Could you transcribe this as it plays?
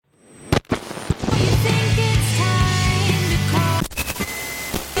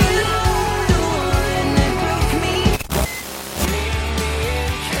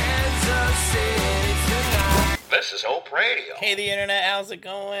Hey, the internet, how's it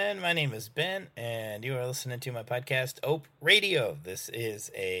going? My name is Ben, and you are listening to my podcast, Ope Radio. This is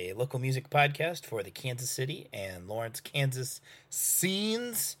a local music podcast for the Kansas City and Lawrence, Kansas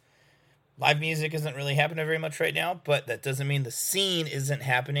scenes. Live music isn't really happening very much right now, but that doesn't mean the scene isn't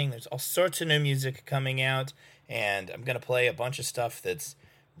happening. There's all sorts of new music coming out, and I'm going to play a bunch of stuff that's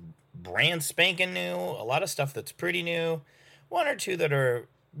brand spanking new, a lot of stuff that's pretty new, one or two that are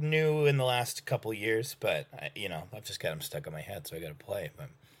new in the last couple years, but I've just got them stuck in my head, so I got to play. But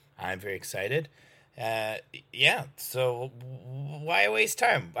I'm very excited. So why waste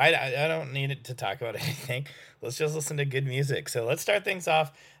time? I don't need it to talk about anything. Let's just listen to good music. So let's start things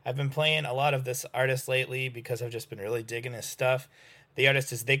off. I've been playing a lot of this artist lately because I've just been really digging his stuff. The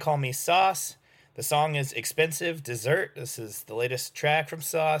artist is They Call Me Sauce. The song is Expensive Dessert. This is the latest track from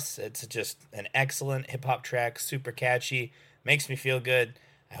Sauce. It's just an excellent hip-hop track, super catchy, makes me feel good.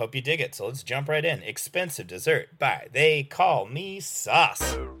 I hope you dig it, so let's jump right in. Expensive Dessert by They Call Me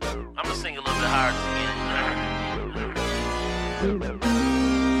Sauce. I'm gonna sing a little bit hard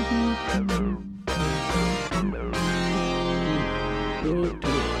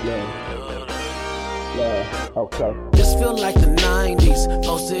Okay. This feel like the 90s,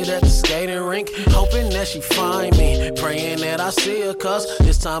 posted at the skating rink, hoping that she find me, praying that I see her, cause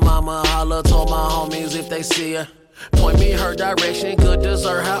this time I'ma holler, told my homies if they see her. Point me her direction, good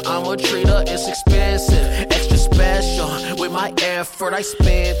dessert, how I'ma treat her, it's expensive, extra special, with my effort I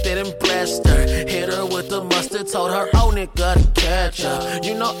spent it and blessed her, hit her with the mustard, told her, oh nigga to catch her,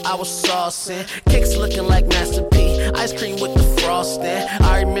 you know I was saucing, cakes looking like Master P, ice cream with the frosting,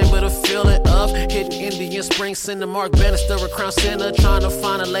 I remember the feeling of hitting Indian Springs, sending Mark Bannister a Crown Center, trying to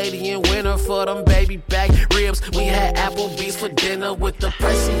find a lady in winter for them baby back ribs, we had Applebee's for dinner with the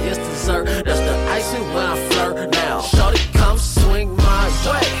priciest dessert, that's the icing when I flirt now. Shorty, come swing my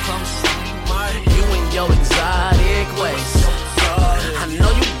way. You and your exotic ways. I know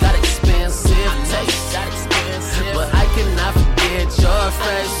you got expensive taste, but I cannot forget your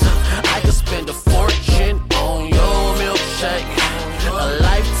face. I could spend a fortune on your milkshake, a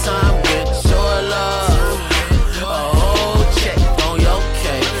lifetime with your love, a whole check on your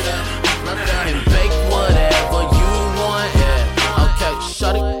cake, and bake whatever you want. Okay,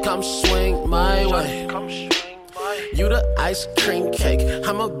 shorty, come swing my way. You the ice cream cake,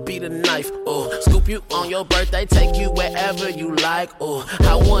 I'ma be the knife, scoop you on your birthday, take you wherever you like,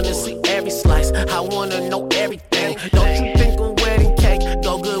 I wanna see every slice, I wanna know everything, don't you think a wedding cake,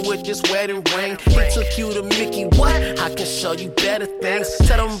 go good with this wedding ring, he took you to Mickey, what, I can show you better things,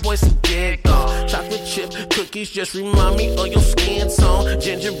 tell them boys to dig on, chocolate chip cookies just remind me of your skin tone,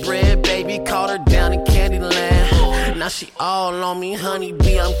 gingerbread baby, called her down in Candyland, now she all on me,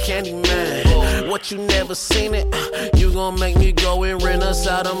 honeybee, I'm Candyman, what you never seen it, you gon' make me go and rent us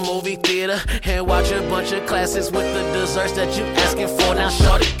out a movie theater and watch a bunch of classics with the desserts that you asking for. Now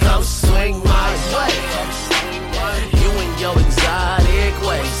shorty, come swing my way. You and your exotic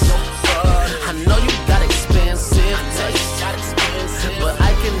ways. I know you got expensive taste, but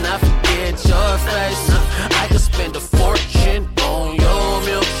I cannot forget your face. I could spend a fortune on your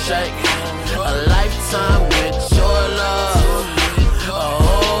milkshake, a lifetime with your love, a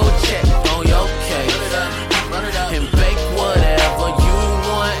whole check on your cake, and bake whatever you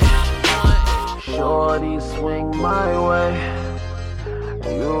want. Shorty, swing my way.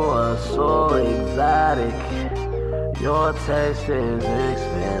 You are so exotic. Your taste is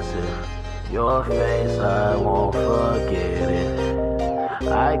expensive. Your face, I won't forget it.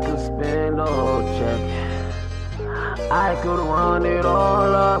 I could spend a whole check. I could run it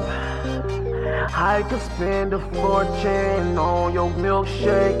all up. I could spend a fortune on your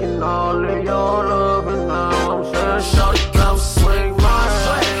milkshake and all of your love, and now I'm saying, shorty, come swing my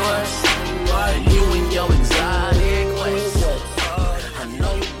way. You and your exotic ways. I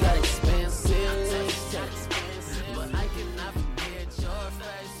know you got expensive taste, but I cannot forget your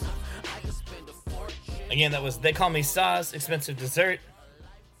face. I could spend a fortune. Again, that was They Call Me Sauce, Expensive Dessert.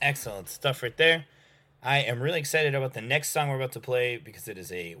 Excellent stuff right there. I am really excited about the next song we're about to play because it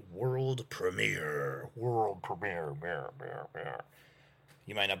is a world premiere. World premiere.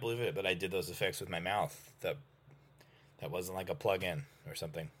 You might not believe it, but I did those effects with my mouth. That wasn't like a plug-in or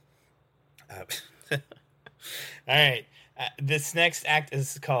something. All right. This next act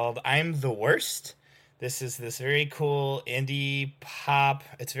is called I'm the Worst. This is this very cool indie pop.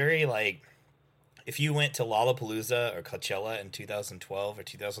 It's very like if you went to Lollapalooza or Coachella in 2012 or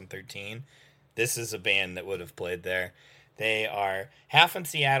 2013, this is a band that would have played there. They are half in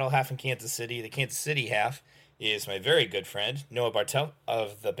Seattle, half in Kansas City. The Kansas City half is my very good friend, Noah Bartel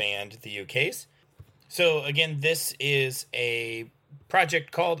of the band The UKs. So again, this is a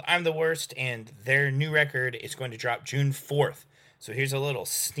project called I'm the Worst, and their new record is going to drop June 4th. So here's a little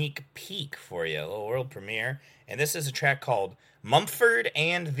sneak peek for you, a little world premiere. And this is a track called Mumford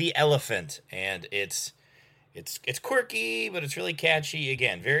and the Elephant, and it's quirky, but it's really catchy.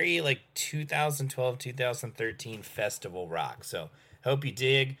 Again, very like 2012, 2013 festival rock. So hope you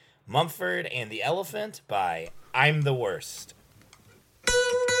dig Mumford and the Elephant by I'm the Worst.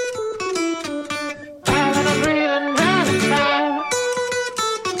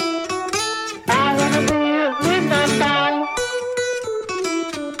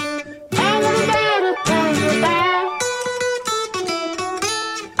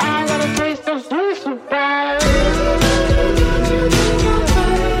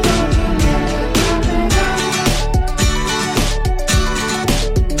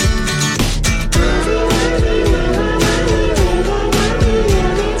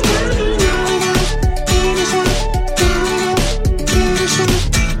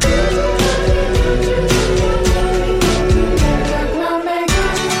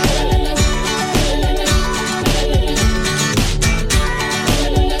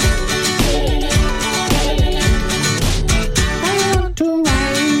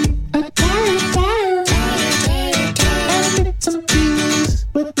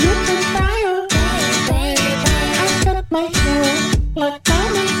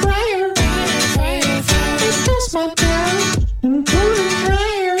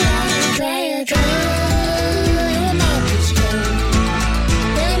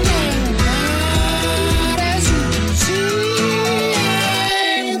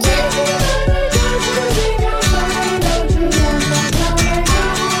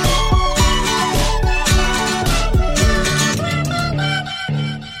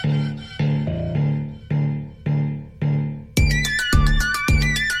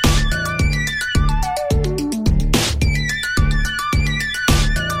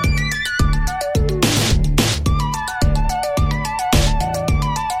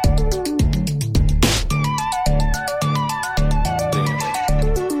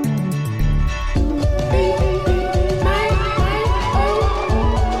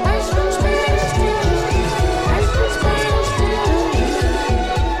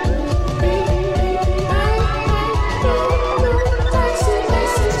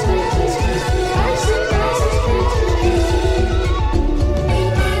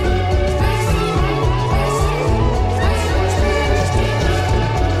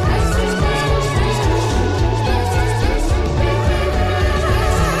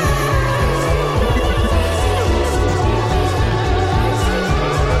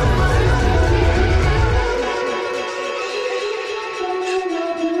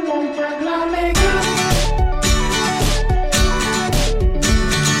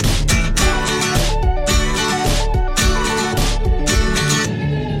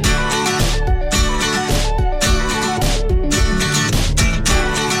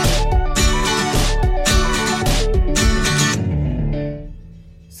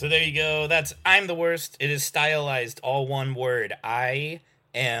 So there you go. That's I'm the Worst. It is stylized, all one word. IMTHEWORST.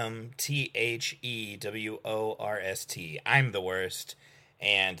 I'm the Worst.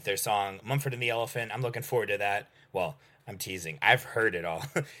 And their song, Mumford and the Elephant. I'm looking forward to that. Well, I'm teasing. I've heard it all.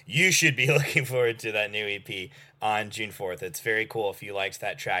 You should be looking forward to that new EP on June 4th. It's very cool. If you liked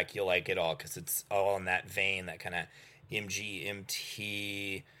that track, you'll like it all because it's all in that vein, that kind of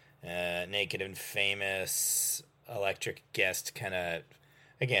MGMT, Naked and Famous, Electric Guest kind of,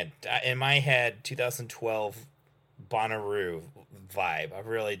 again, in my head, 2012 Bonnaroo vibe. I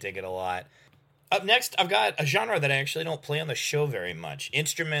really dig it a lot. Up next, I've got a genre that I actually don't play on the show very much.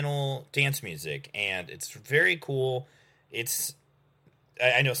 Instrumental dance music. And it's very cool.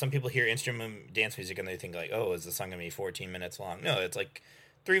 I know some people hear instrumental dance music and they think like, oh, is the song going to be 14 minutes long? No, it's like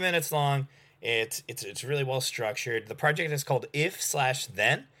 3 minutes long. It's really well structured. The project is called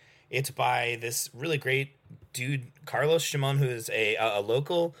If/Then. It's by this really great dude, Carlos Shimon, who is a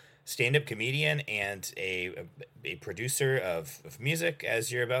local stand-up comedian and a producer of music,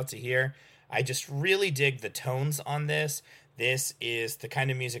 as you're about to hear. I just really dig the tones on this. This is the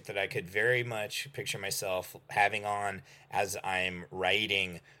kind of music that I could very much picture myself having on as I'm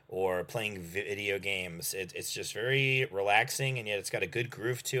writing or playing video games. It's just very relaxing, and yet it's got a good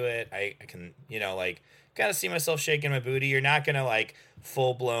groove to it. I can, kind of see myself shaking my booty. You're not going to,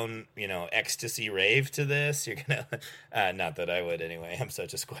 full-blown, ecstasy rave to this. You're going to, not that I would anyway. I'm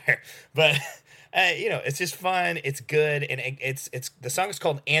such a square. But, it's just fun. It's good. And it's the song is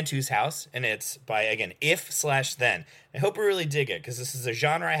called Antu's House, and it's by, again, If/Then. I hope you really dig it, because this is a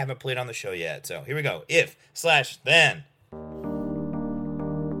genre I haven't played on the show yet. So here we go. If/Then.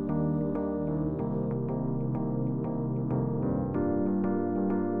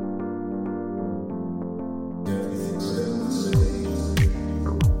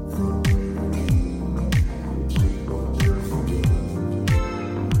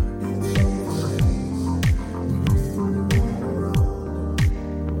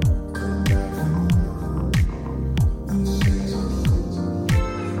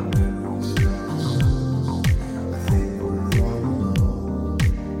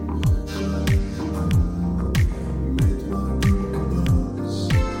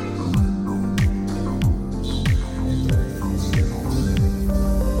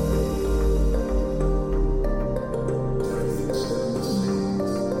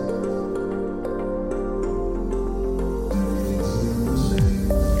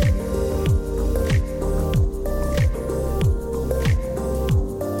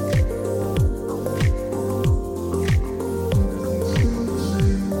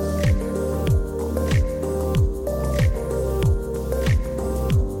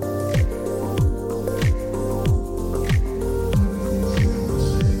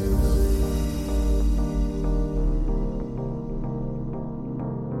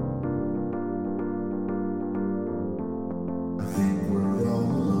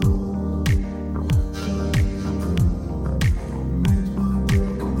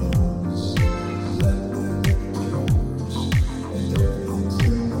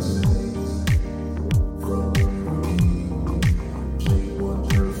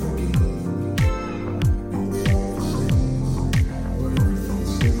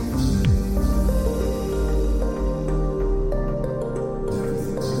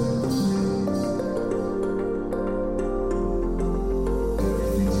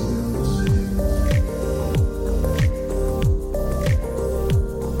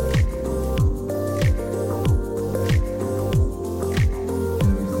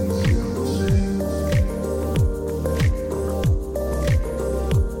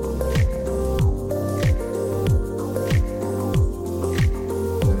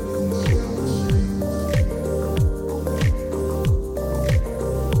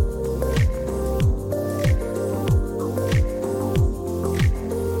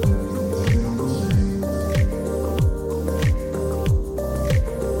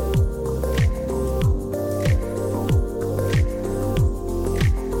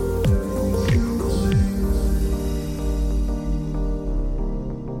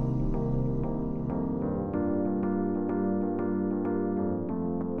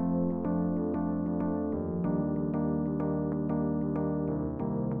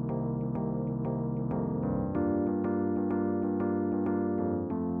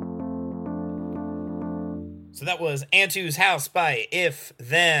 So that was Antu's House by If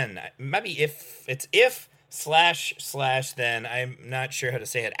Then. Maybe if//then. I'm not sure how to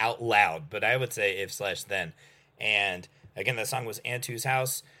say it out loud, but I would say if/then. And again, that song was Antu's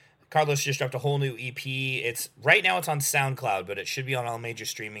House. Carlos just dropped a whole new EP. Right now it's on SoundCloud, but it should be on all major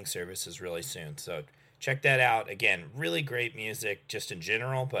streaming services really soon. So check that out. Again, really great music just in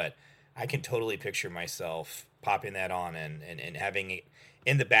general, but I can totally picture myself popping that on and having it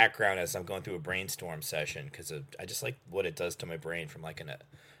in the background as I'm going through a brainstorm session, because I just like what it does to my brain from like an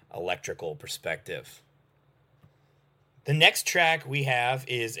electrical perspective. The next track we have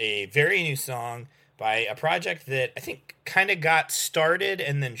is a very new song by a project that I think kind of got started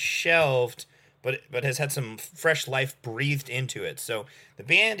and then shelved, but has had some fresh life breathed into it. So the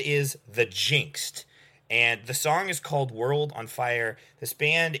band is The Jinxed, and the song is called World on Fire. This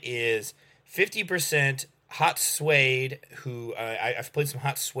band is 50% Hot Suede, who I've played some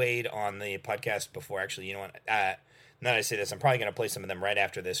Hot Suede on the podcast before. Actually, you know what? Now that I say this, I'm probably going to play some of them right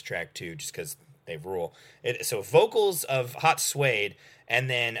after this track too, just because they rule. So vocals of Hot Suede, and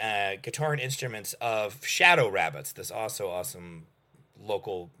then guitar and instruments of Shadow Rabbits, this also awesome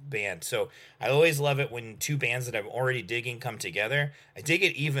local band. So I always love it when two bands that I'm already digging come together. I dig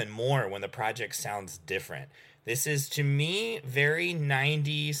it even more when the project sounds different. This is, to me, very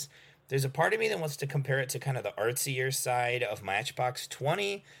 90s. There's a part of me that wants to compare it to kind of the artsier side of Matchbox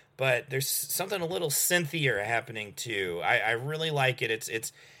 20, but there's something a little synthier happening too. I really like it.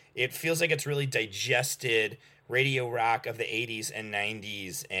 It feels like it's really digested radio rock of the 80s and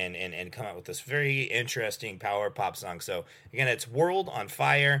 90s and come out with this very interesting power pop song. So again, it's World on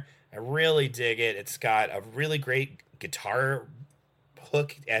Fire. I really dig it. It's got a really great guitar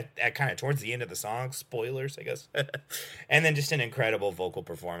hook at kind of towards the end of the song. Spoilers, I guess. And then just an incredible vocal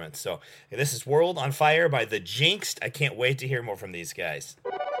performance. So this is World on Fire by The Jinxed. I can't wait to hear more from these guys.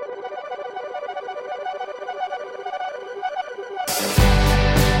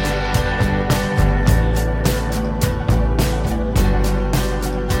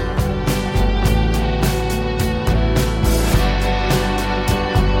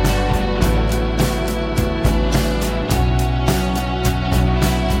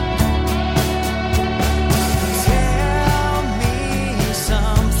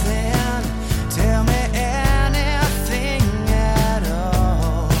 Tell me anything at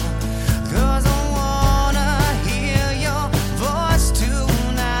all.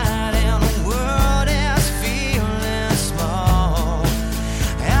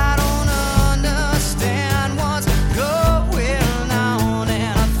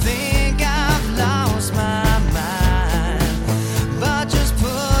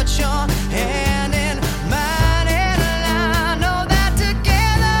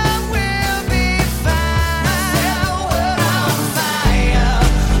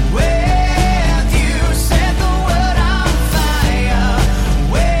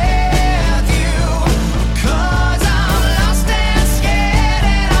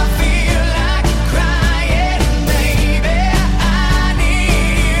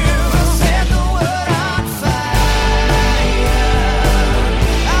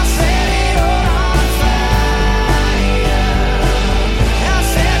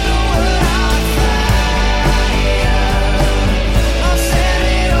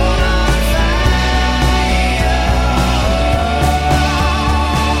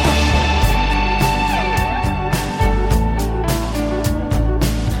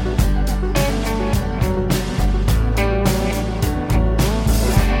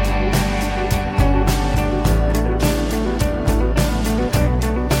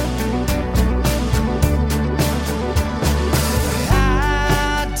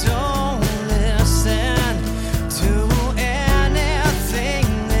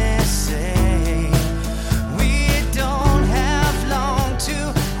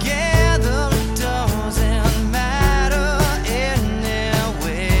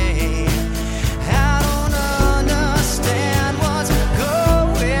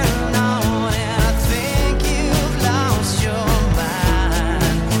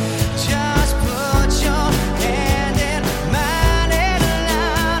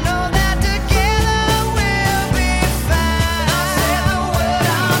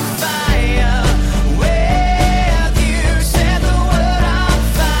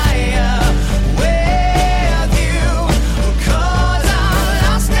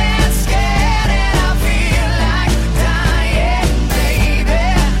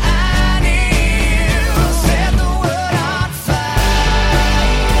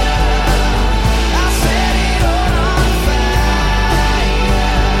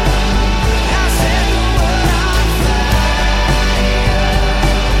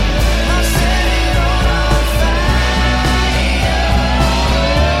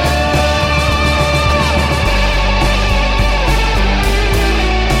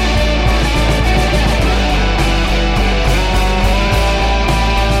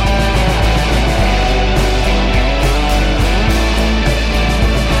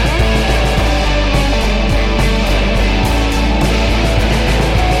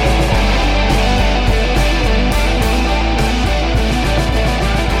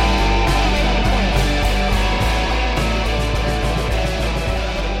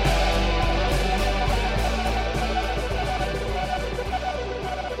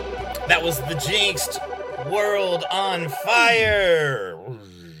 was The Jinxed, World on Fire.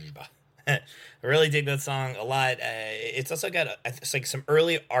 I really dig that song a lot. It's also got it's like some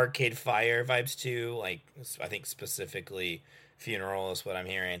early Arcade Fire vibes too. Like I think specifically Funeral is what I'm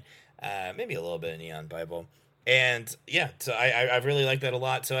hearing. Maybe a little bit of Neon Bible. And yeah, so I really like that a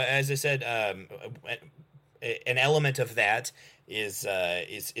lot. So as I said, an element of that is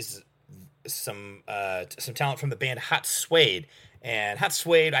some talent from the band Hot Suede. And Hot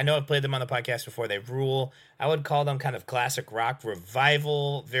Suede, I know I've played them on the podcast before. They rule. I would call them kind of classic rock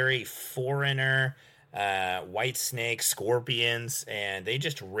revival, very Foreigner, White Snake, Scorpions, and they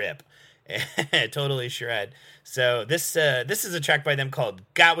just rip. Totally shred. So this is a track by them called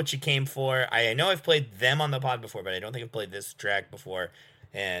Got What You Came For. I know I've played them on the pod before, but I don't think I've played this track before.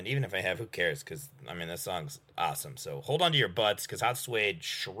 And even if I have, who cares? Because, I mean, this song's awesome. So hold on to your butts, because Hot Suede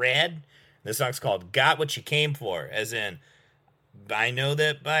shred. This song's called Got What You Came For, as in, I know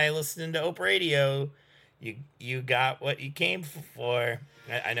that by listening to Ope Radio, you got what you came for.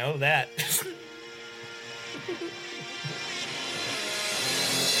 I know that.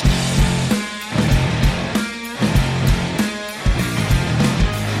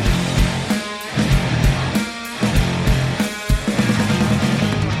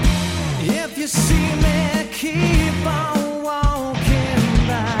 If you see me, keep on walking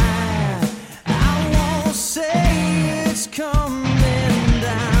by. I won't say it's coming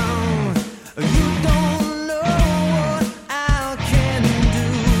down. You don't know what I can do.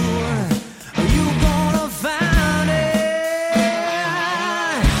 You gonna find it.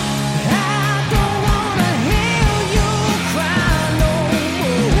 I don't wanna hear you cry no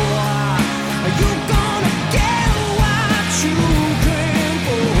more. You gonna get what you came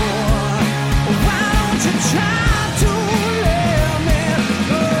for. Why don't you try to let me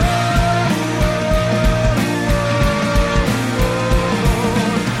go?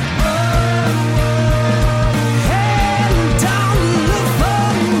 Hey, don't look for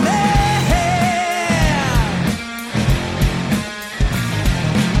me.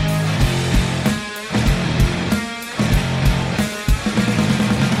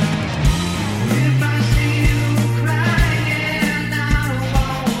 If I see you crying, I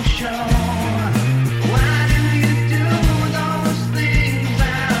won't show. Why do you do those things? I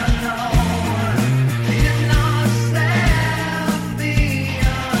know it's not sad to be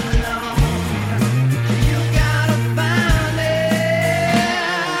alone. You gotta find it.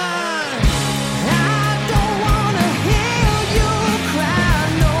 I don't wanna hear you cry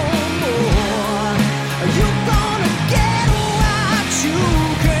no more. You're gonna get what you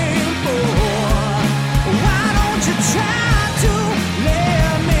came for. Why don't you try to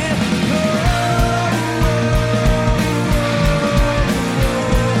let me go?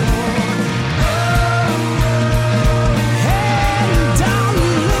 Hey, don't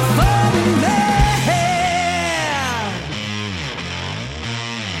look for me.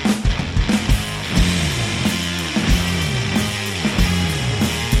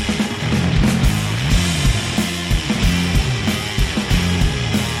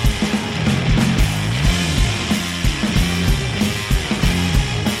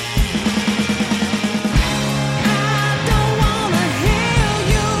 I don't wanna hear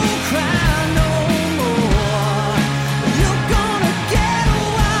you cry no more. You're gonna get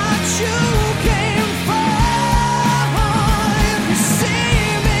what you came for. If you see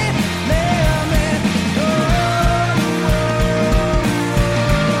me, let me go.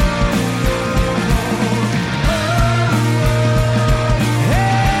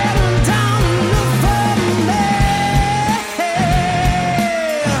 Hey, don't look for me.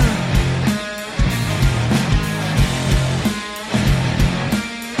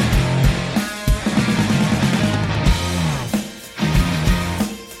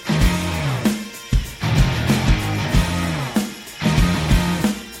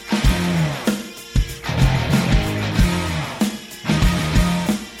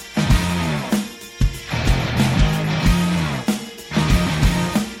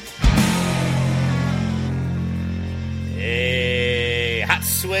 Hey, Hot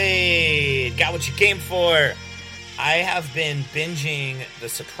Suede, got what you came for. I have been binging The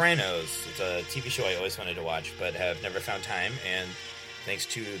Sopranos. It's a TV show I always wanted to watch, but have never found time. And thanks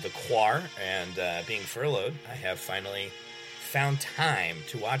to the Quar and being furloughed, I have finally found time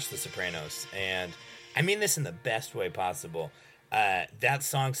to watch The Sopranos. And I mean this in the best way possible. That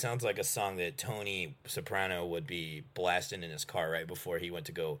song sounds like a song that Tony Soprano would be blasting in his car right before he went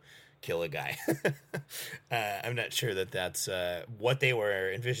to go kill a guy. I'm not sure that that's what they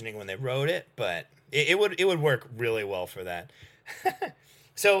were envisioning when they wrote it, but it would work really well for that.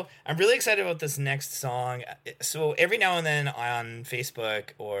 So I'm really excited about this next song. So every now and then on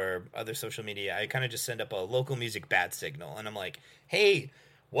Facebook or other social media, I kind of just send up a local music bat signal, and I'm like, hey,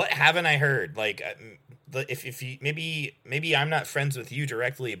 what haven't I heard? Like, if you maybe I'm not friends with you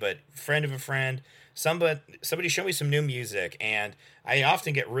directly, but friend of a friend, somebody show me some new music, and I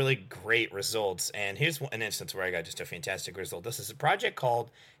often get really great results. And here's an instance where I got just a fantastic result. This is a project called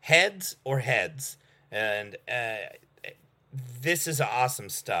Heads or Heads, and this is awesome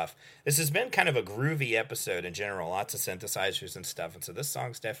stuff. This has been kind of a groovy episode in general, lots of synthesizers and stuff, and so this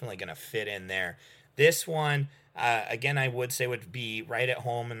song's definitely going to fit in there. This one, again, I would say would be right at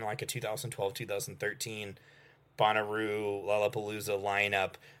home in like a 2012, 2013 Bonnaroo, Lollapalooza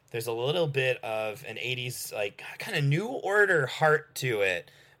lineup. There's a little bit of an 80s, like, kind of New Order heart to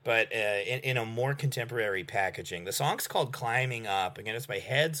it, but in a more contemporary packaging. The song's called Climbing Up. Again, it's by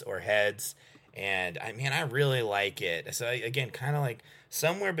Heads or Heads, and I really like it. So, again, kind of like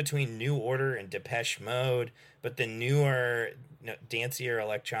somewhere between New Order and Depeche Mode, but the newer, dancier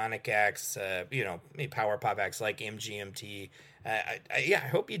electronic acts, maybe power pop acts like MGMT. I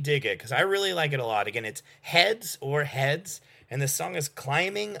hope you dig it, because I really like it a lot. Again, it's Heads or Heads, and this song is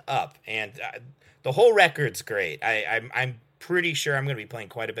Climbing Up, and the whole record's great. I'm pretty sure I'm going to be playing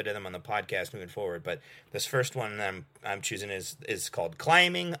quite a bit of them on the podcast moving forward, but this first one I'm choosing is called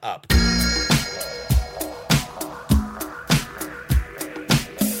Climbing Up.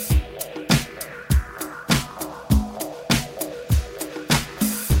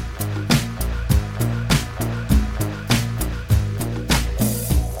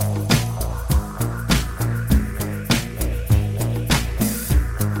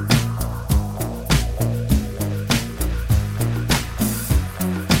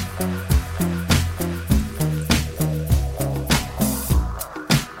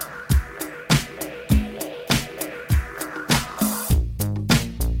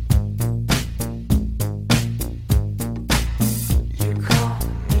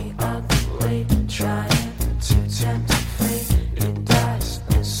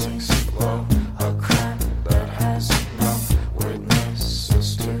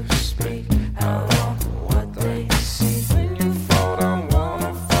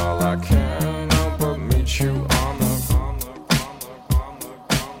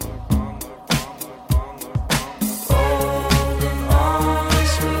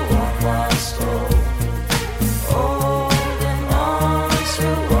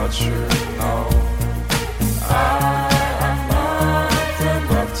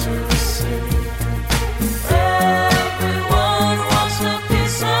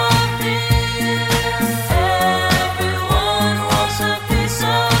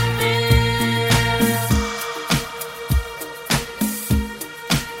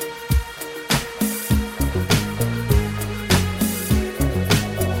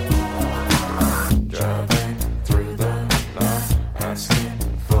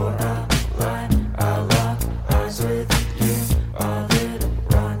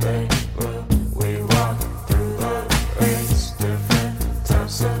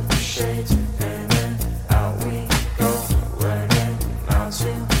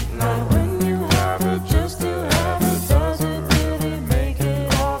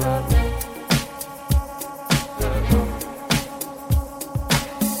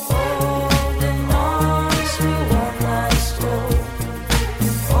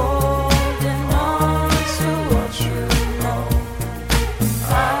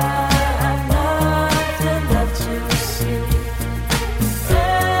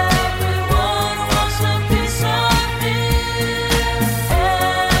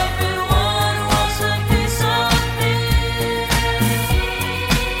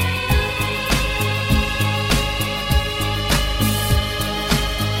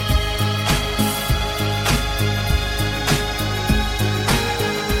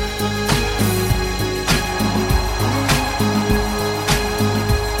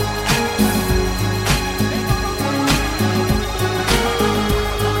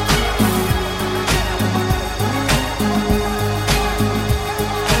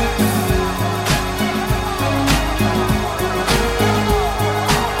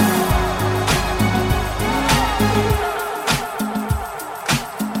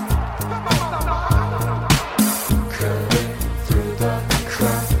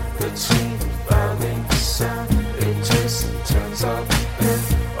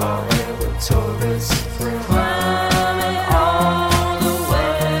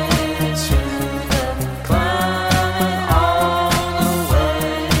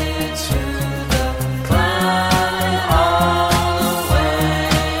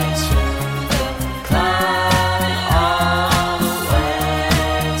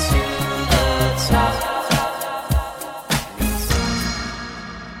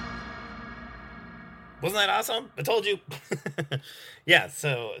 awesome. I told you. Yeah,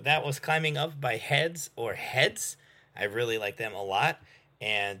 so that was Climbing Up by Heads or Heads. I really like them a lot.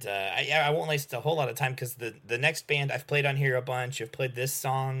 And I won't waste a whole lot of time because the next band I've played on here a bunch. I've played this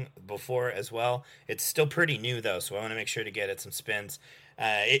song before as well. It's still pretty new, though, so I want to make sure to get it some spins.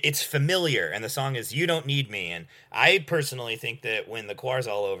 It's Familiar, and the song is You Don't Need Me. And I personally think that when the choir's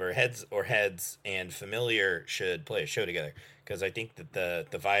all over, Heads or Heads and Familiar should play a show together because I think that the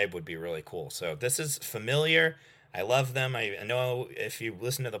vibe would be really cool. So this is Familiar. I love them. I know if you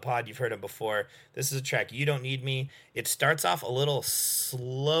listen to the pod, you've heard them before. This is a track, You Don't Need Me. It starts off a little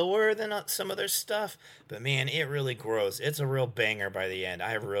slower than some of their stuff, but man, it really grows. It's a real banger by the end.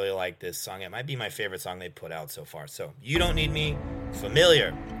 I really like this song. It might be my favorite song they've put out so far. So, You Don't Need Me,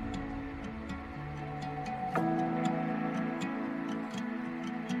 Familiar.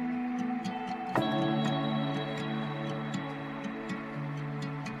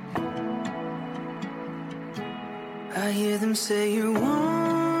 I hear them say you're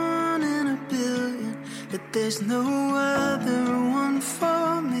one in a billion, that there's no other one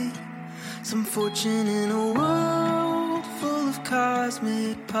for me. Some fortune in a world full of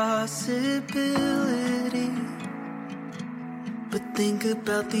cosmic possibility. But think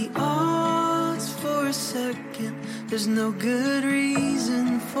about the odds for a second. There's no good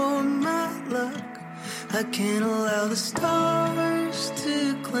reason for my luck. I can't allow the stars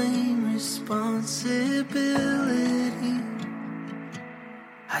to claim responsibility.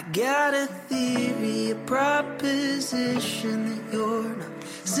 I got a theory, a proposition that you're not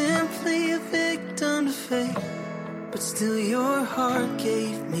simply a victim to fate, but still your heart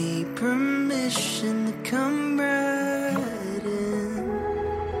gave me permission to come right in.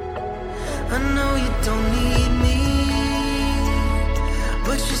 I know you don't need me,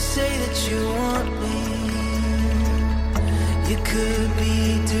 but you say that you want me. You could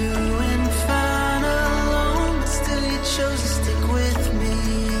be doing fine alone, but still you chose to stick with me.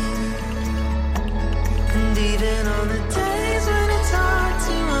 And even on the days when it's hard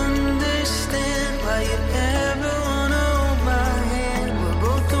to understand why you ever wanna hold my hand, we're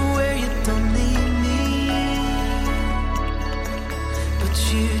both aware you don't need me, but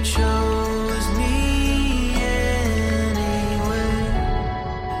you chose me anyway.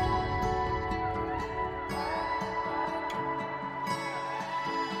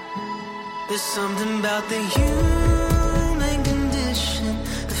 There's something about the human condition,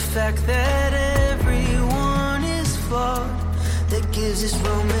 the fact that everyone is flawed, that gives this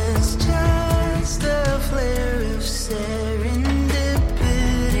romance just a flare of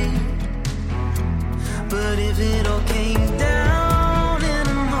serendipity. But if it all came down in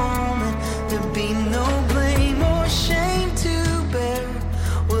a moment, there'd be no blame or shame to bear.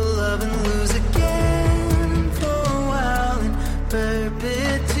 We'll love and lose again for a while in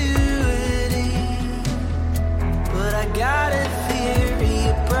perpetuity. But I got a theory,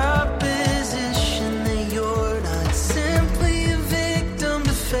 a proposition that you're not simply a victim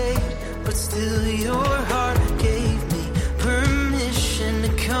to fate, but still your heart gave me permission.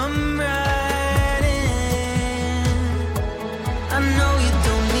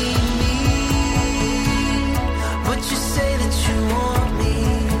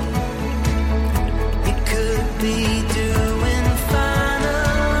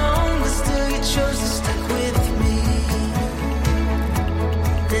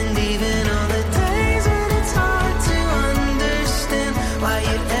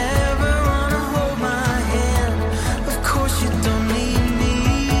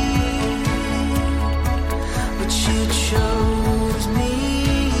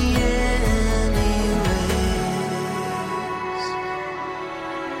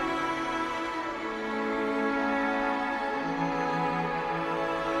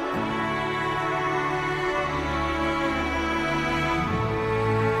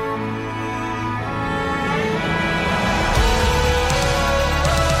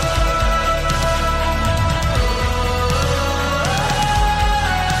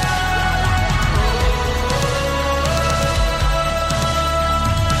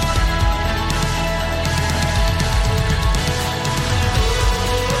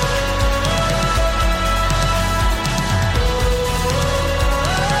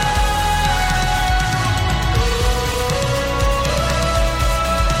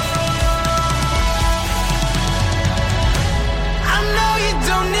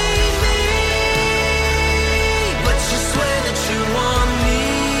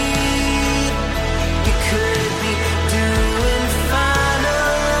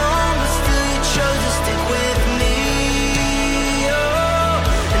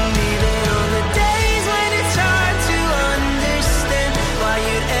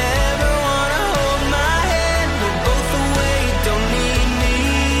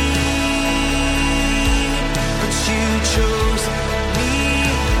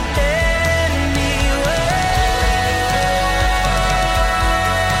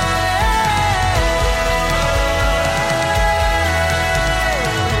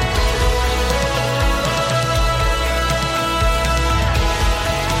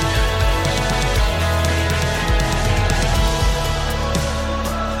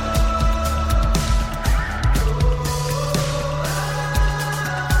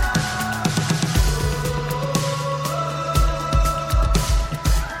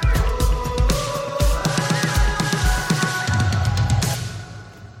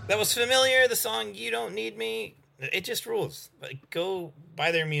 was Familiar, the song You Don't Need Me. It just rules. Like, go buy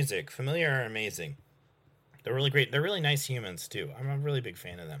their music. Familiar are amazing. They're really great. They're really nice humans, too. I'm a really big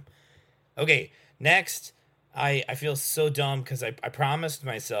fan of them. Okay, next, I feel so dumb because I promised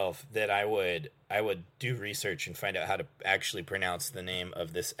myself that I would do research and find out how to actually pronounce the name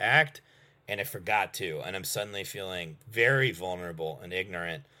of this act, and I forgot to, and I'm suddenly feeling very vulnerable and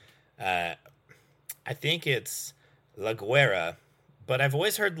ignorant. I think it's La Guerra, but I've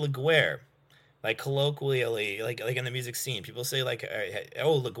always heard La Guerra, like colloquially, like in the music scene. People say like,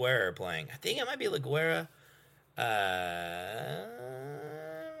 "Oh, La Guerra are playing." I think it might be La Guerra. I'm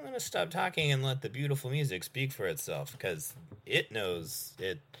gonna stop talking and let the beautiful music speak for itself because it knows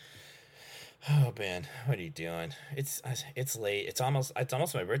it. Oh man, what are you doing? It's late. It's almost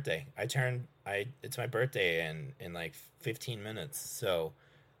my birthday. It's my birthday in like 15 minutes. So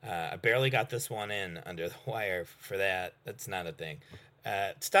I barely got this one in under the wire for that. That's not a thing.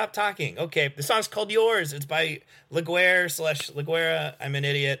 Stop talking. Okay, the song's called Yours. It's by La Guerra / La Guerra. I'm an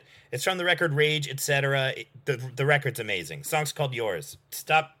idiot. It's from the record Rage, etc. The record's amazing. Song's called Yours.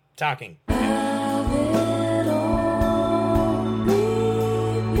 Stop talking.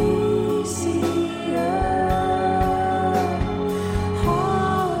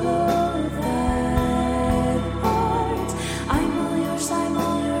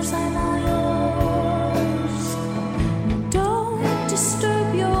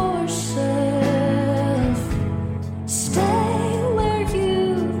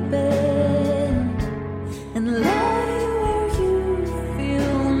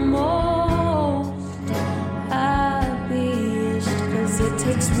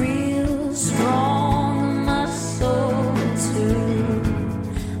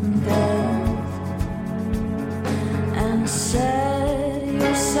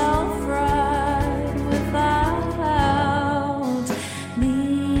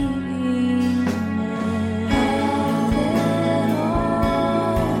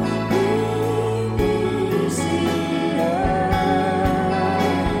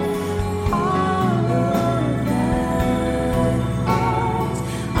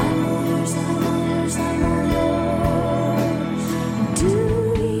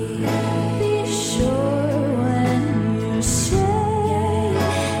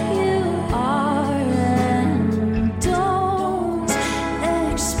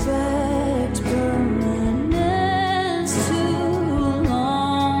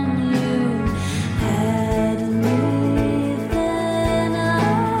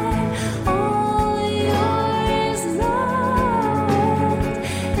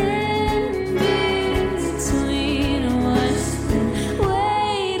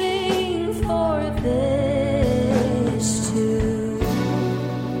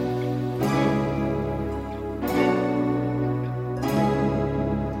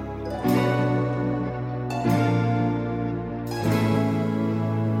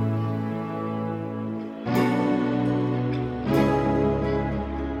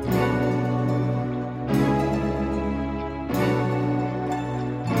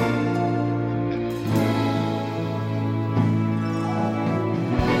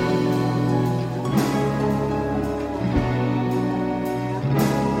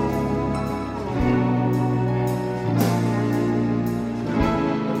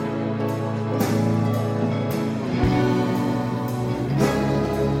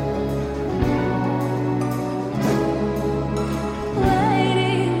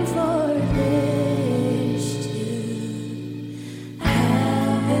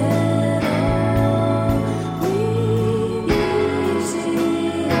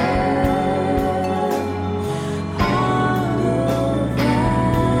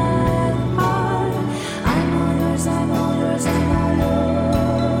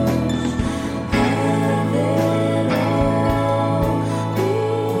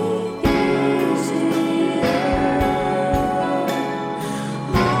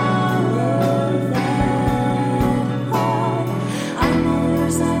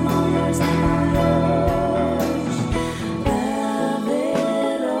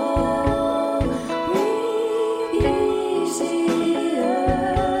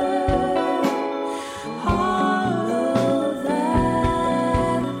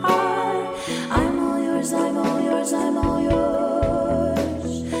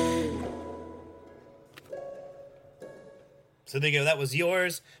 So there you go. That was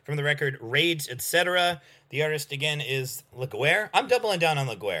Yours from the record Rage, etc. The artist, again, is La Guerra. I'm doubling down on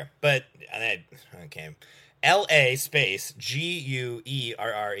La Guerra, but okay. L-A space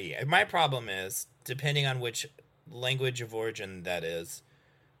G-U-E-R-R-E. My problem is, depending on which language of origin that is,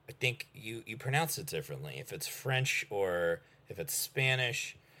 I think you pronounce it differently. If it's French or if it's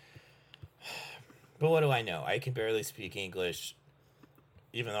Spanish, But what do I know? I can barely speak English,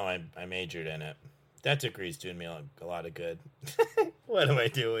 even though I majored in it. That degree's doing me a lot of good. What am I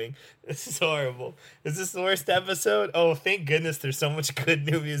doing? This is horrible. Is this the worst episode? Oh, thank goodness there's so much good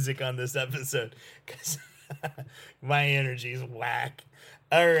new music on this episode, because my energy is whack.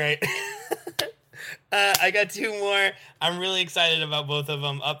 All right. I got two more. I'm really excited about both of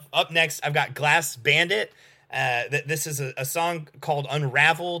them. Up next, I've got Glass Bandit. This is a song called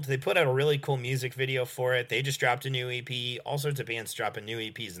Unraveled. They put out a really cool music video for it. They just dropped a new EP. All sorts of bands dropping new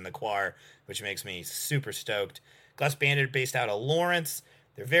EPs in the choir, which makes me super stoked. Glass Bandit, based out of Lawrence.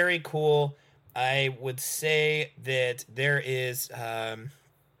 They're very cool. I would say that there is an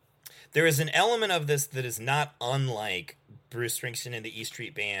element of this that is not unlike Bruce Springsteen and the E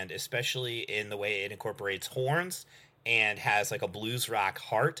Street Band, especially in the way it incorporates horns and has like a blues rock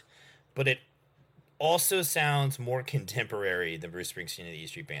heart, but it also sounds more contemporary than Bruce Springsteen and the E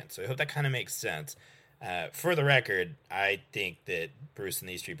Street Band. So I hope that kind of makes sense. For the record, I think that Bruce and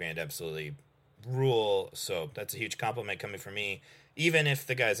the E Street Band absolutely rule, so that's a huge compliment coming from me, even if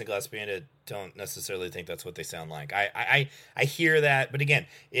the guys in Glass Bandit don't necessarily think that's what they sound like. I hear that, but again,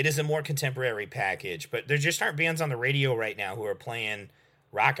 it is a more contemporary package, but there just aren't bands on the radio right now who are playing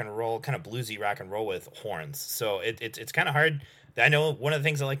rock and roll, kind of bluesy rock and roll with horns, so it's kind of hard. I know one of the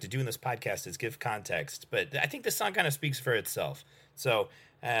things I like to do in this podcast is give context, but I think this song kind of speaks for itself. So,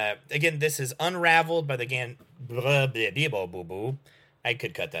 again, this is Unraveled by the band. I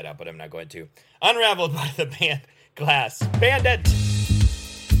could cut that out, but I'm not going to. Unraveled by the band Glass Bandit.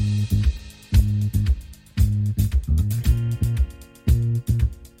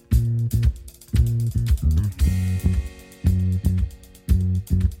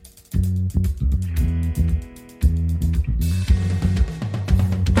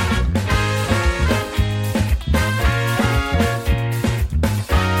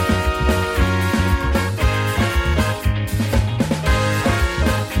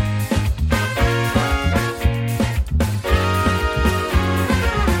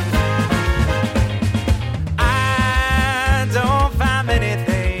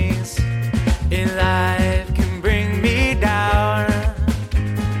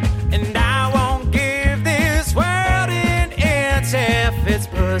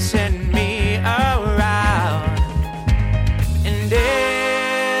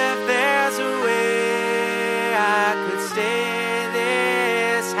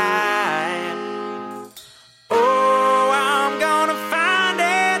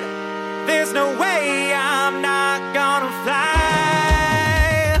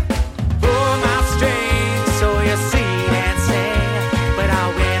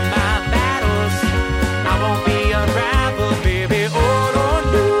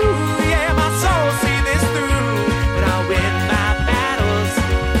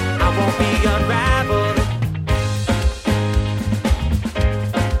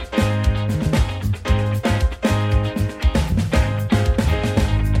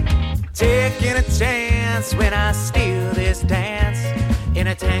 When I steal this dance in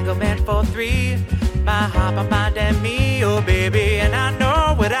entanglement for three, my heart, my mind, and me, oh baby. And I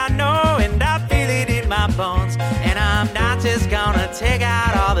know what I know, and I feel it in my bones. And I'm not just gonna take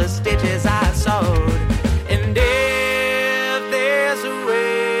out all the stitches I sewed. And if there's a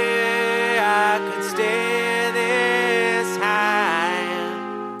way I could stay this high,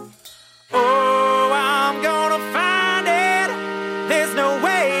 oh, I'm gonna find it. There's no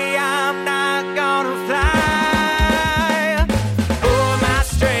way I'm not gonna fly.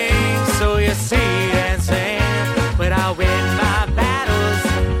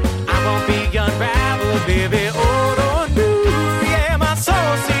 Baby, oh, don't do, yeah, my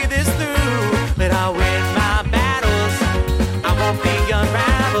soul see this through. But I win my battles, I won't be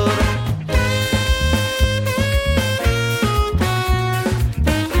unraveled.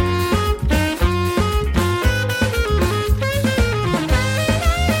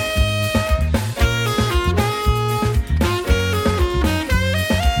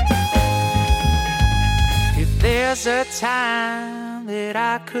 If there's a time that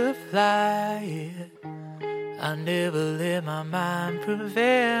I could fly it, I never let my mind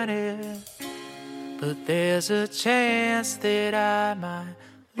prevent it. But there's a chance that I might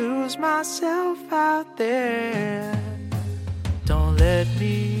lose myself out there. Don't let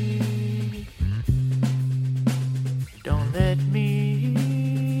me, don't let me.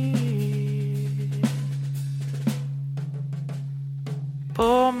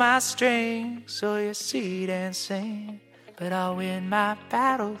 Pull my strings so you see and sing. But I'll win my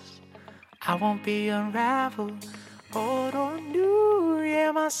battles, I won't be unraveled. Hold on, new,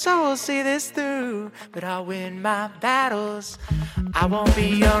 yeah, my my soul see this through, but I'll win my battles. I won't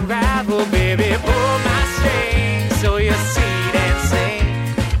be unraveled, baby. Pull my strings so you see and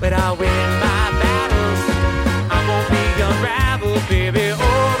sing, but I'll win my battles. I won't be unraveled, baby.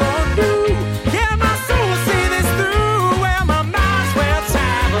 Oh, don't do. Yeah, my soul see this through, well, my mind's well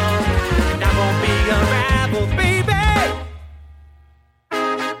traveled, and I won't be unraveled, baby.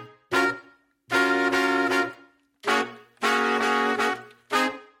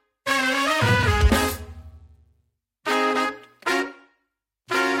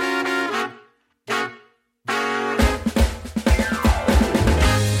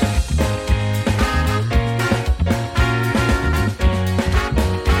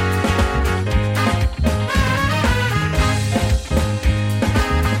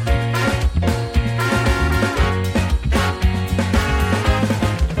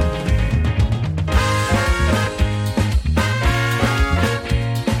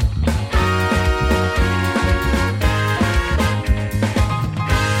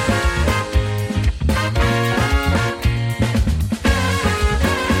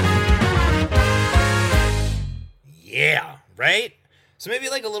 Right? So maybe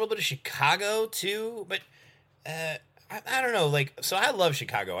like a little bit of Chicago too, but I don't know. Like, so I love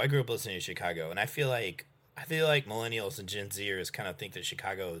Chicago. I grew up listening to Chicago, and I feel like millennials and Gen Zers kind of think that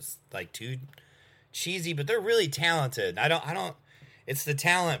Chicago is like too cheesy, but they're really talented. I don't. It's the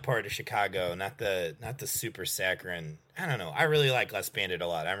talent part of Chicago, not the super saccharine. I don't know. I really like Les Bandit a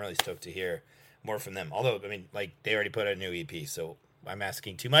lot. I'm really stoked to hear more from them. Although, I mean, like, they already put out a new EP, so I'm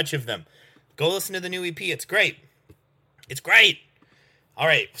asking too much of them. Go listen to the new EP. It's great. It's great. All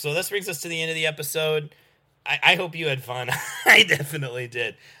right, so this brings us to the end of the episode. I hope you had fun. I definitely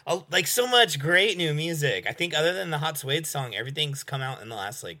did. Like, so much great new music. I think other than the Hot Suede song, everything's come out in the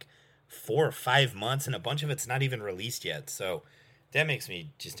last, like, 4 or 5 months, and a bunch of it's not even released yet. So that makes me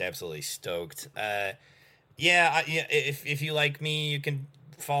just absolutely stoked. If you like me, you can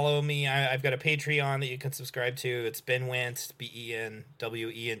follow me. I've got a Patreon that you can subscribe to. It's Ben Wendt,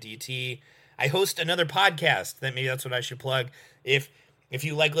 BenWendt. I host another podcast. Maybe that's what I should plug. If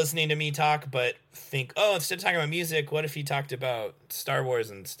you like listening to me talk, but think, oh, instead of talking about music, what if he talked about Star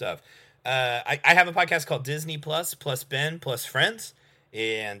Wars and stuff? I have a podcast called Disney Plus Ben plus Friends,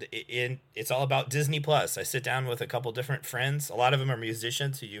 and it's all about Disney Plus. I sit down with a couple different friends. A lot of them are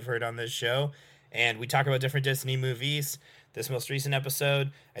musicians who you've heard on this show, and we talk about different Disney movies. This most recent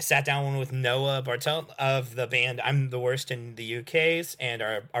episode, I sat down with Noah Bartel of the band I'm the Worst in the UK's, and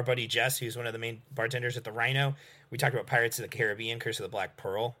our buddy Jess, who's one of the main bartenders at the Rhino. We talked about Pirates of the Caribbean, Curse of the Black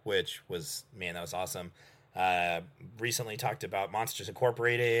Pearl, which was, man, that was awesome. Recently talked about Monsters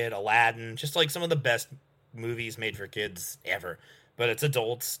Incorporated, Aladdin, just like some of the best movies made for kids ever. But it's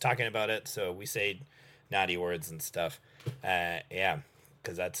adults talking about it, so we say naughty words and stuff.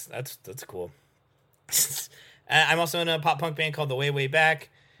 Because that's cool. I'm also in a pop punk band called The Way Way Back.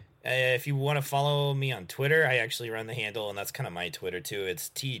 If you want to follow me on Twitter, I actually run the handle, and that's kind of my Twitter too. It's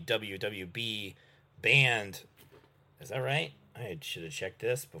TWWB Band. Is that right? I should have checked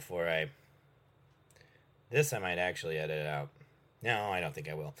this before I might actually edit out. No, I don't think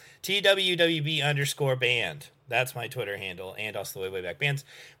I will. TWWB_band. That's my Twitter handle, and also The Way Way Back Bands.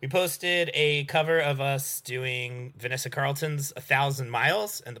 We posted a cover of us doing Vanessa Carlton's 1,000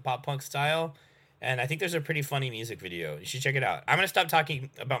 Miles in the pop punk style. And I think there's a pretty funny music video. You should check it out. I'm going to stop talking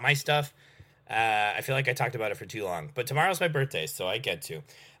about my stuff. I feel like I talked about it for too long. But tomorrow's my birthday, so I get to.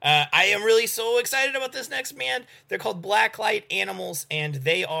 I am really so excited about this next band. They're called Blacklight Animals, and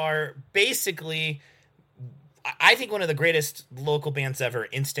they are basically, I think, one of the greatest local bands ever,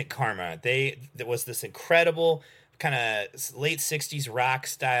 Instant Karma. There was this incredible kind of late 60s rock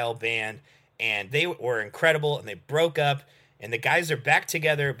style band, and they were incredible, and they broke up. And the guys are back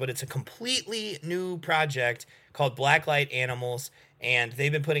together, but it's a completely new project called Blacklight Animals. And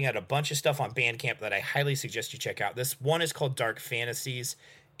they've been putting out a bunch of stuff on Bandcamp that I highly suggest you check out. This one is called Dark Fantasies.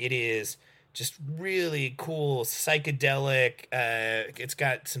 It is just really cool, psychedelic. It's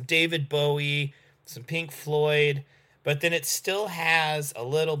got some David Bowie, some Pink Floyd, but then it still has a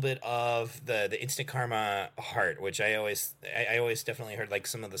little bit of the Instant Karma heart, which I always definitely heard, like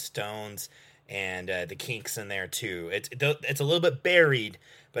some of the Stones and the Kinks in there too. It's a little bit buried,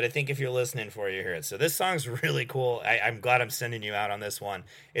 but I think if you're listening for it, you hear it. So this song's really cool. I'm glad I'm sending you out on this one.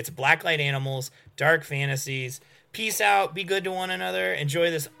 It's Blacklight Animals, Dark Fantasies. Peace out. Be good to one another.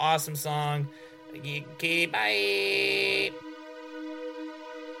 Enjoy this awesome song. Okay, bye.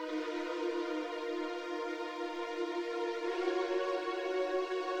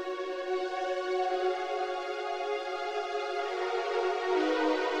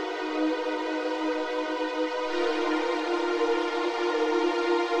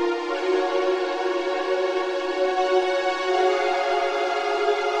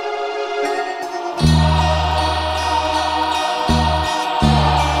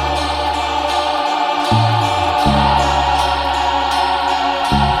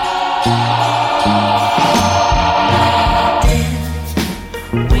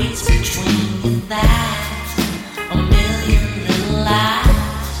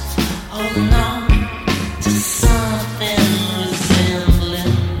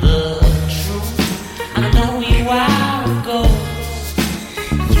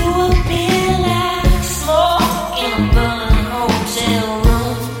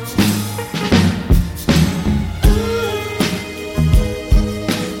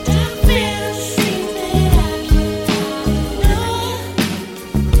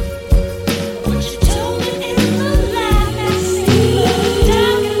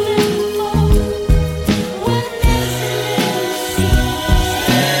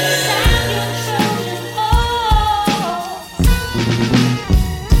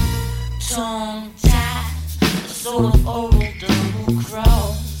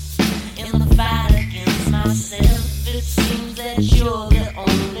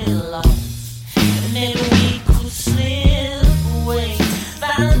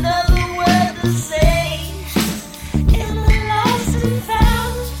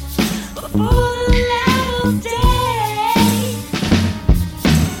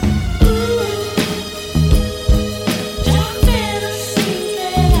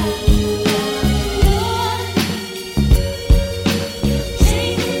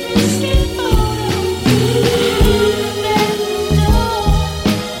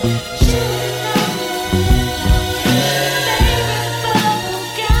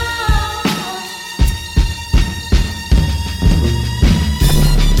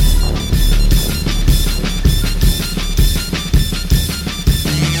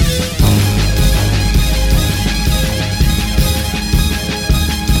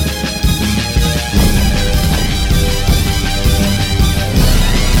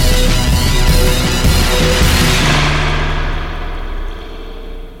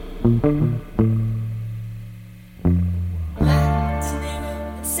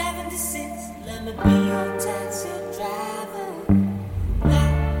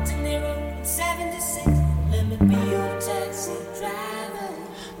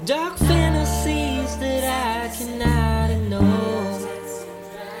 Dark fantasies that I cannot ignore.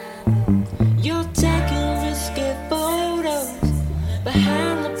 You're taking risky photos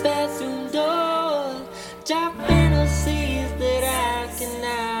behind the bathroom door. Dark fantasies that I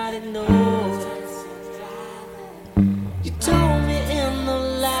cannot ignore. You told me in the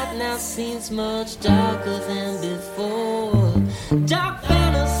light now seems much darker than before. Dark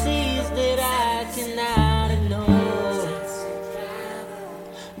fantasies that I cannot ignore.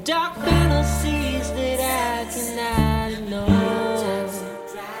 Dark fantasies that I cannot ignore.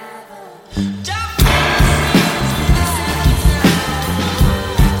 Dark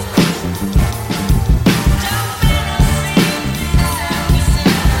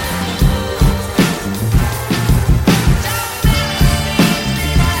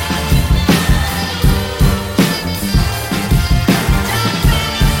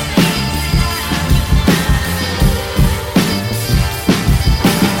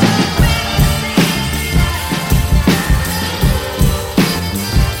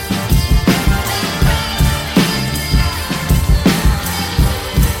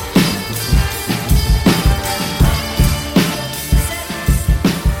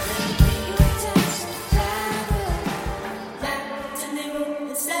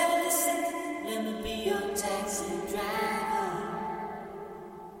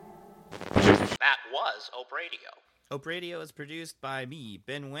That was Ope Radio. Ope Radio is produced by me,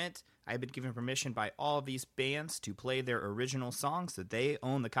 Ben Went. I've been given permission by all of these bands to play their original songs that they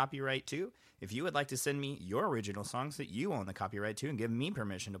own the copyright to. If you would like to send me your original songs that you own the copyright to and give me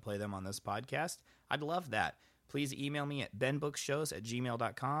permission to play them on this podcast, I'd love that. Please email me at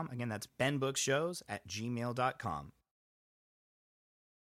benbookshows@gmail.com. Again, that's benbookshows@gmail.com.